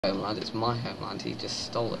Homeland, it's my homeland, he just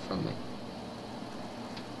stole it from me.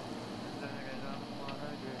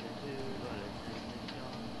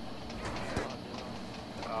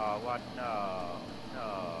 Oh, what? No.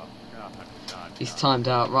 He's timed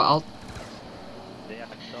out, right, I'll... See, I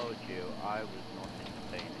told you I was not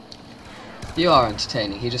entertaining. You are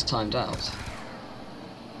entertaining, he just timed out.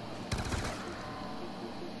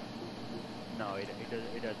 No, it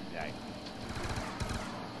doesn't die.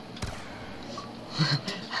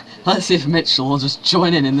 Let's see if Mitchell will just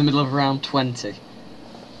join in the middle of round 20.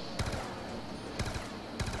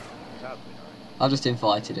 I've just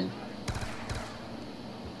invited him.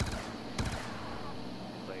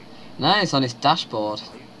 No, it's on his dashboard.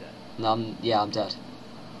 No, yeah, I'm dead.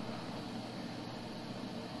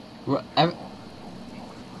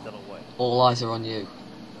 All eyes are on you.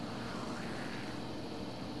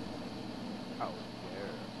 Oh,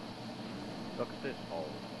 yeah. Look at this hole.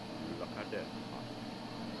 Look at this.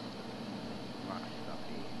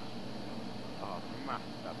 Masterpiece. Oh,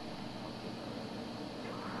 masterpiece.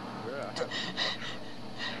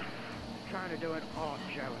 Trying to do an art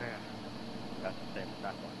show here. That's the same as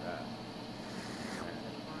that one there.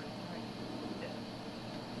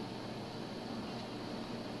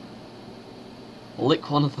 Lick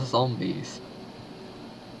one of the zombies.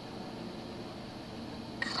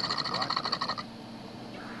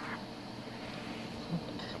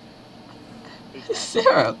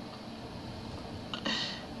 Syrup.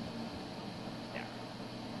 Yeah.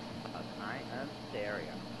 I am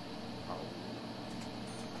stereo. Oh.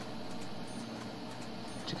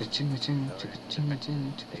 Chicka chinga ching, chicka chinga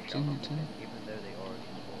ching, chicka chinga ching. Even though they already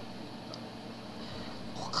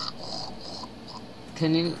scored.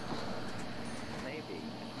 Can you? Maybe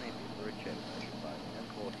for a joke, I should buy an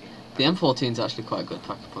M14. The M14 is actually quite a good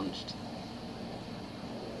pack-a-punched.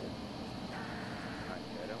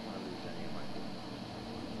 I don't want to lose any of my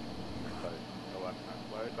bullets.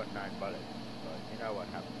 Well, I've got 9 bullets, but you know what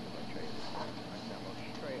happens if I trade this? I ammo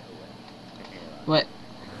straight away. Wait.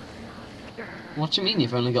 What do you mean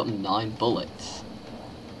you've only got 9 bullets?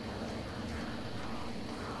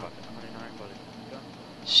 Got only 9 bullets in the gun.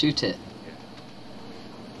 Shoot it. Yeah.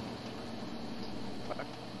 What?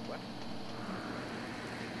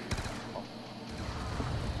 Oh.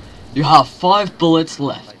 You have 5 bullets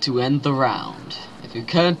left to end the round. If you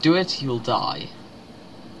can't do it, you'll die.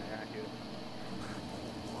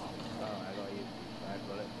 Oh, I got you 5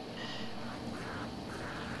 bullets.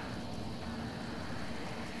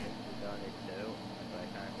 You don't need to, but I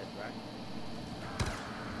can't get back.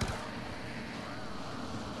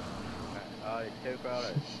 Oh, it's 2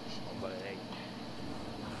 crawlers. 1 bullet each.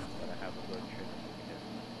 But I have a good trick.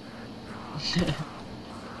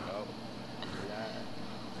 Oh,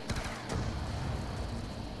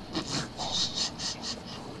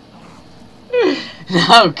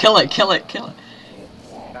 No, kill it.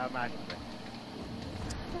 that match.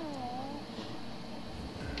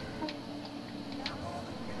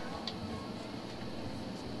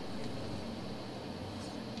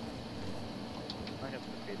 I have to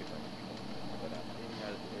pay the question. But seeing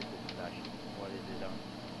as it's flashy, what is it on?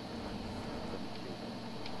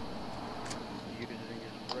 Using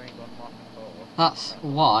his brain on my core. That's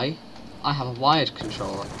why I have a wired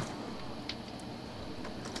controller.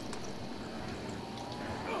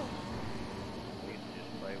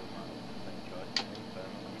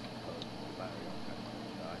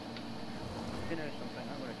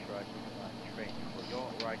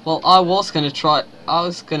 Well, I was gonna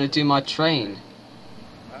do my train.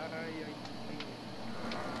 Well,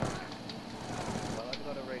 I've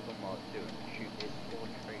got a regular mod too, and shoot it for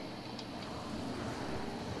train.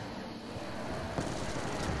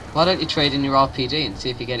 Why don't you trade in your RPD and see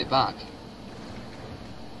if you get it back?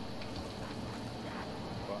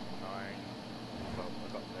 Got 9. Well, I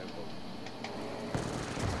got no bullets.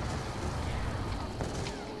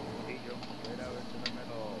 He jumped straight out into the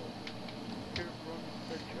middle. Here runs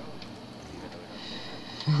the jump.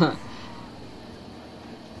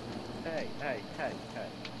 Hey.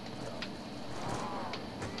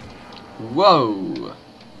 Whoa!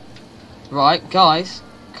 Right, guys,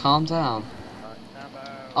 calm down.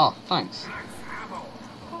 Oh, thanks.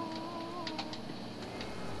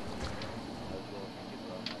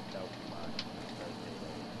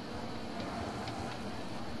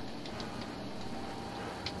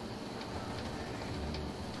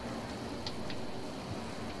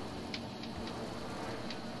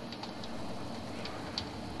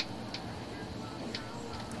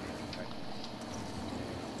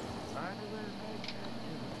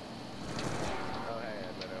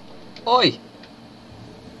 Oi!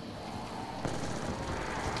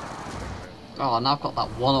 Oh, now I've got that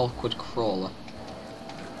one awkward crawler.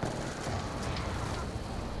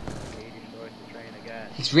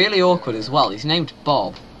 He's really awkward as well. He's named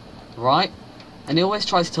Bob, right? And he always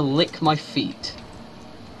tries to lick my feet.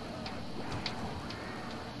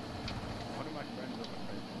 One of my friends on the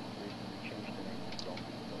Facebook recently changed the name to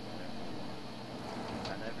Zombies on their one.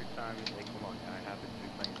 And every time they come on, I happen to be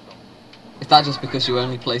playing Zombies. Is that just because you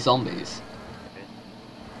only play zombies?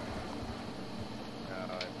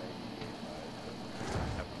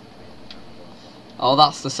 Oh,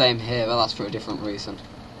 that's the same here, but that's for a different reason.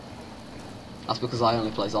 That's because I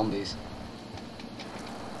only play zombies.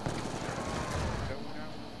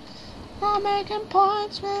 I'm making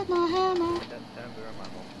points with my hammer.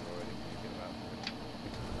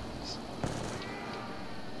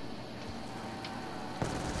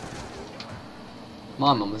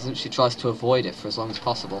 My mum isn't. She tries to avoid it for as long as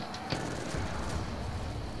possible.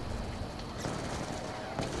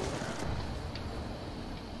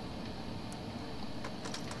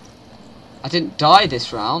 I didn't die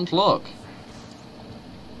this round, look.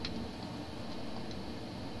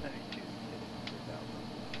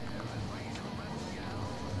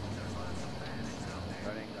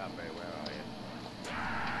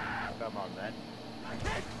 Come on then.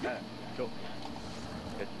 Get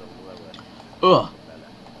the lower. Ugh.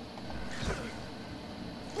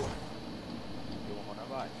 You wanna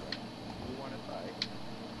fight? You wanna fight?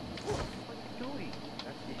 What are you doing?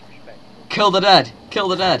 That's disrespectful. Kill the dead! Kill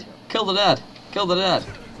the dead! Kill the dead! Kill the dead!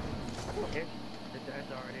 Yes, the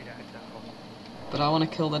dead's already dead now. But I want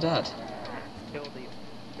to kill the dead. Kill the undead.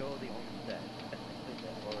 Technically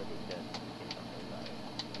they're already dead.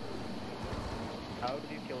 How do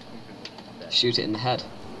you kill something which is dead? Shoot it in the head.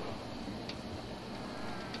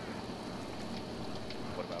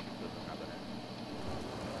 What about if it doesn't have an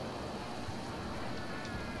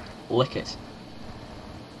end? Lick it.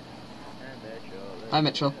 And there's your Hi,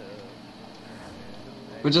 Mitchell.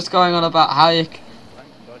 We're just going on about how you... Thank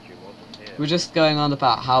God you wasn't here. We're just going on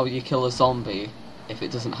about how you kill a zombie if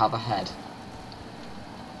it doesn't have a head.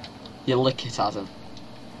 You lick it at him.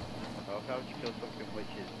 Well, how would you kill something which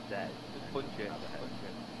is dead? Just punch it. I'm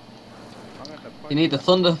gonna punch You need the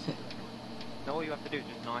thunder... No, all you have to do is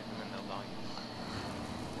just knife them and they'll die.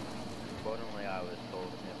 Unfortunately, I was told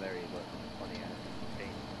in a very good, funny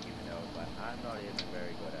thing, even though but I'm not even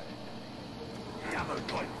very good at it.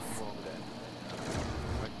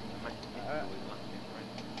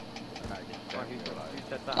 I just don't realize. Who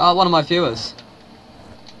said that? Oh, one of my viewers.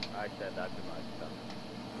 I said that to myself.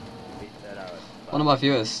 He said I was. One of my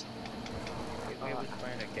viewers. He was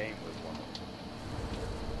playing a game with one of them,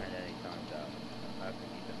 and then he timed out. I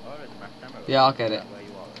think he said, "Oh, there's a mass ammo." Yeah, I'll get it. Where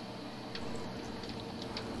you are?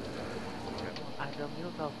 I don't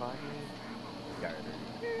know how far you Garrett.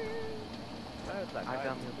 That was like I I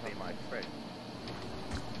don't used to be my friend.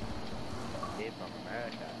 He's from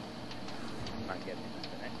America. Might get me the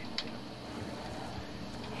connection.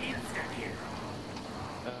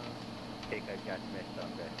 Take a got missed on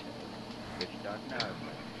this. Which don't know.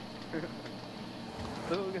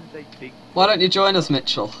 So we're gonna say big. Why don't you join us,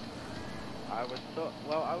 Mitchell? I was so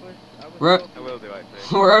well. I was. We're- I will do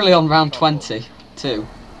actually. We're only on round 22. Have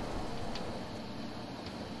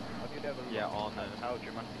you ever looked Yeah, on at how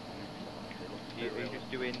dramatic Are you just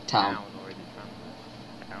doing Town. town or is it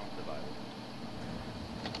transport? town survival?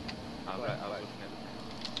 I was looking at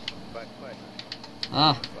Quite.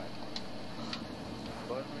 Ah,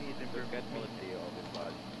 Burnley is improved quality of its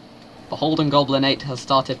life. the Holden Goblin 8 has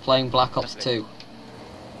started playing Black Ops 2.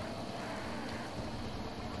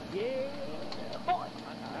 Yeah.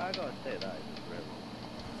 I gotta say that is real.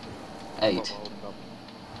 8. Yeah, it's just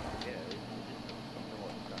something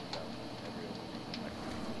what stands out.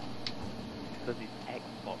 because it's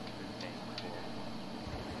Xbox thing.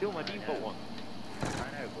 Still my default one. I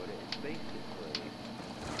know, but it's basically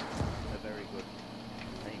a very good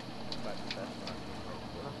thing. In fact, the best one.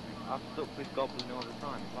 I've stuck with Goblin all the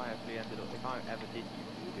time. If I ever did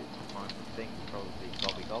YouTube, it's my thing would probably be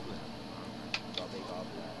Gobby Goblin. Gobby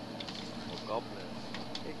Goblin. Or Goblin.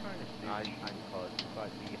 It kind of suits you because it's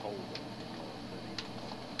like beholden.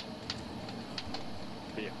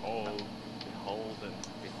 Behold.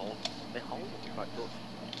 Quite good.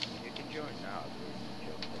 You can join now.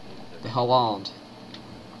 Behold.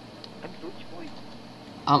 I'm Dutch boy.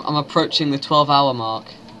 I'm approaching the 12-hour mark.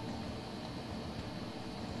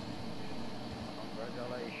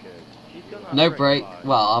 Congratulations. She's gonna No break.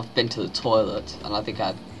 Well, I've been to the toilet, and I think I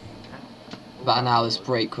had about an hour's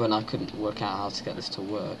break when I couldn't work out how to get this to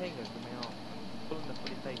work. Take her to me off. Pull in the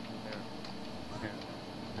pretty face in there.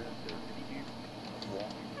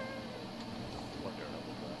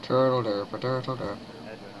 Turtle derp, turtle derp. Edwin,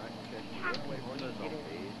 I suggest you run away from the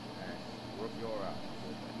zombies and rub your ass.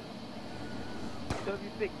 So have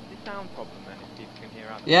you fixed the sound problem then, if people can hear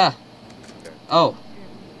out? Yeah. Okay. Oh.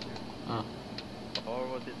 Or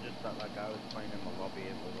was it just that like I was playing in the lobby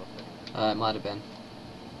and was also It might have been.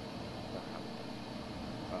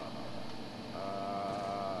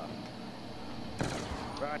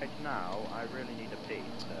 right now I really need a pee,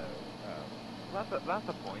 so Well, that's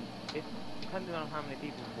a point. If, depending on how many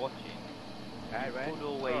people are watching, you right, could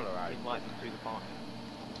always alright. invite them through the party.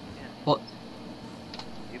 What?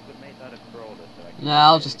 You could make that a crawler so I can No,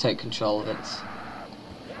 I'll just take control of it.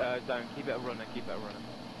 Don't, keep it a runner, keep it a runner.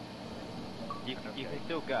 You can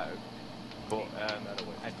still go, but,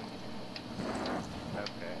 Edwin.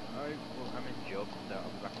 Okay, I'm in job, so I'll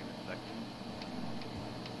be back in a second.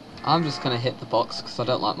 I'm just gonna hit the box because I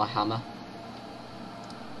don't like my hammer.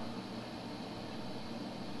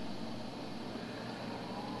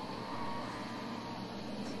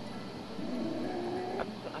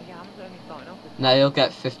 yeah, I'm only starting off with... No, you'll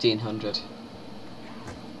get 1500.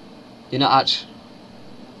 You're not actually...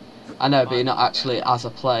 I know, but you're not actually as a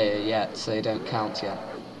player yet, so you don't count yet.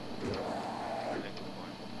 Look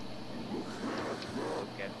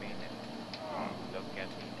at me now. Look at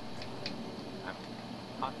me now. I'm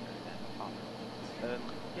partner then, partner.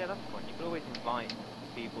 Yeah, that's fine. You can always invite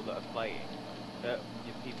people that are playing,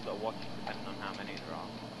 people that are watching, depending on how many there are.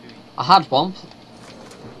 I had one.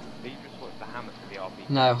 But you just watch the hammer for the RP.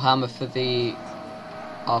 No, hammer for the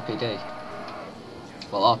RPD.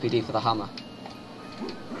 Well, RPD for the hammer. We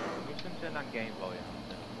can turn down game volume.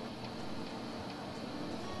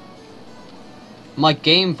 My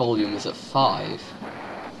game volume is at 5.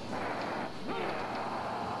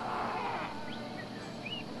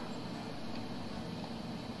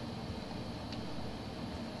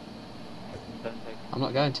 I'm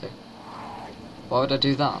not going to. Why would I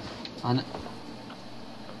do that?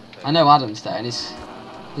 I know Adam's there and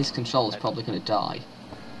his controller's probably going to die.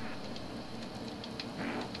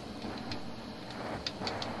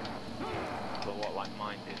 But what, like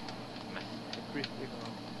mine did?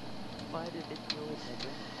 Why did it do it?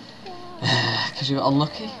 Because you got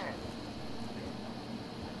unlucky?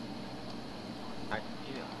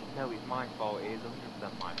 No, it's my fault. It is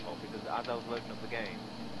 100% my fault because as I was loading up the game,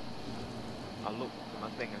 I looked at my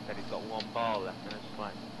thing and said it's got 1 bar left, and I was just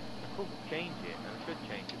like, I could change it, and I should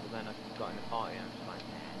change it, but then I got in the party and I was just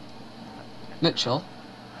like, Mitchell,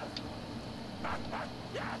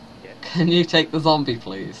 yeah, can you take the zombie,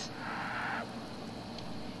 please?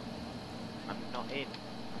 I'm not in.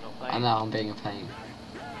 I'm not I playing. know, I'm being a pain.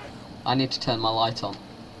 I need to turn my light on.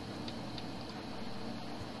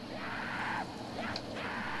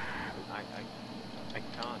 I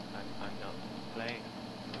can't. I'm not playing.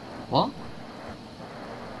 What? I'm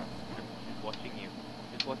just watching you.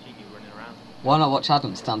 Just watching you running around. Why not watch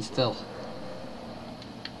Adam stand still?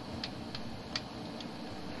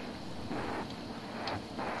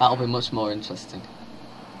 That'll be much more interesting.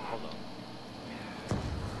 Hold on.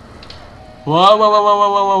 Whoa, whoa, whoa, whoa,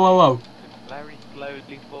 whoa, whoa, whoa, whoa. Just very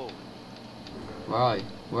slowly forward.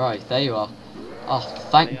 Right, there you are. Oh, They are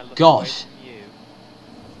thank looking gosh. away from you.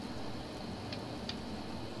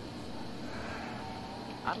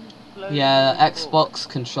 I'm slowly Yeah, moving Xbox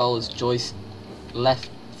controller's left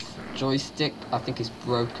joystick, I think, is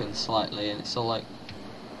broken slightly, and it's all like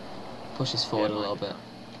pushes forward a little bit.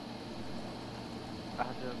 Adam,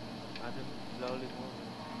 slowly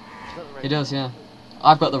moving. It does, yeah.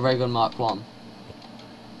 I've got the Raygun Mark 1.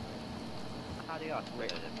 Adios,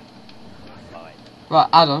 wait. Right,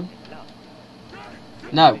 Adam.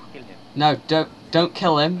 No, Kill him. no, don't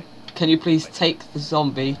kill him. Can you please take the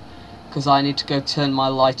zombie? Because I need to go turn my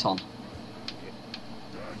light on.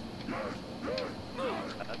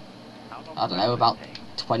 I don't know, about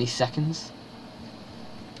 20 seconds.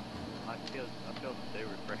 I feel so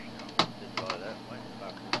refreshed now. Just like that. Went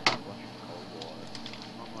back to watching cold water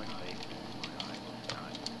on my face, on my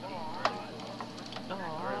eyes. Oh,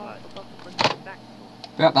 I forgot to bring the back.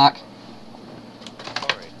 Be right back.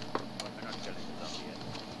 Sorry, I'm not killing the zombie yet.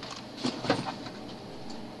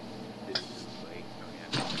 Wait, oh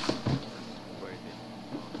yeah. Where is it?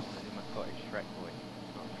 Oh, it's in my Scottish Shrek voice.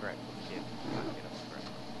 Not Shrek, but Kid. Get up Shrek.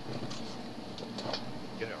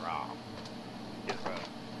 Get it wrong. Get it wrong.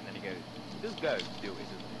 And then he goes, just go, do it,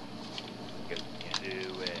 doesn't he? Go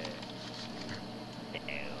do it.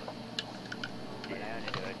 But I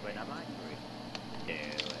only do it when I'm angry. Do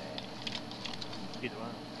it. Get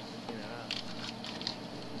one.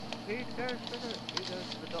 He goes to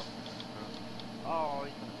the doctor. Oh,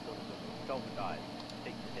 he's gonna kill the dolphin dies.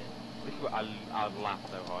 Takes a hit. This is what I'd laugh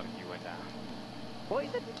so hard if you went down. What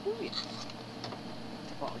is it doing?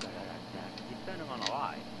 Oh, he's turning on a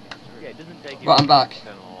light. Yeah, it doesn't take you Right, I'm back. to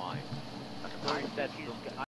turn on the light. I said,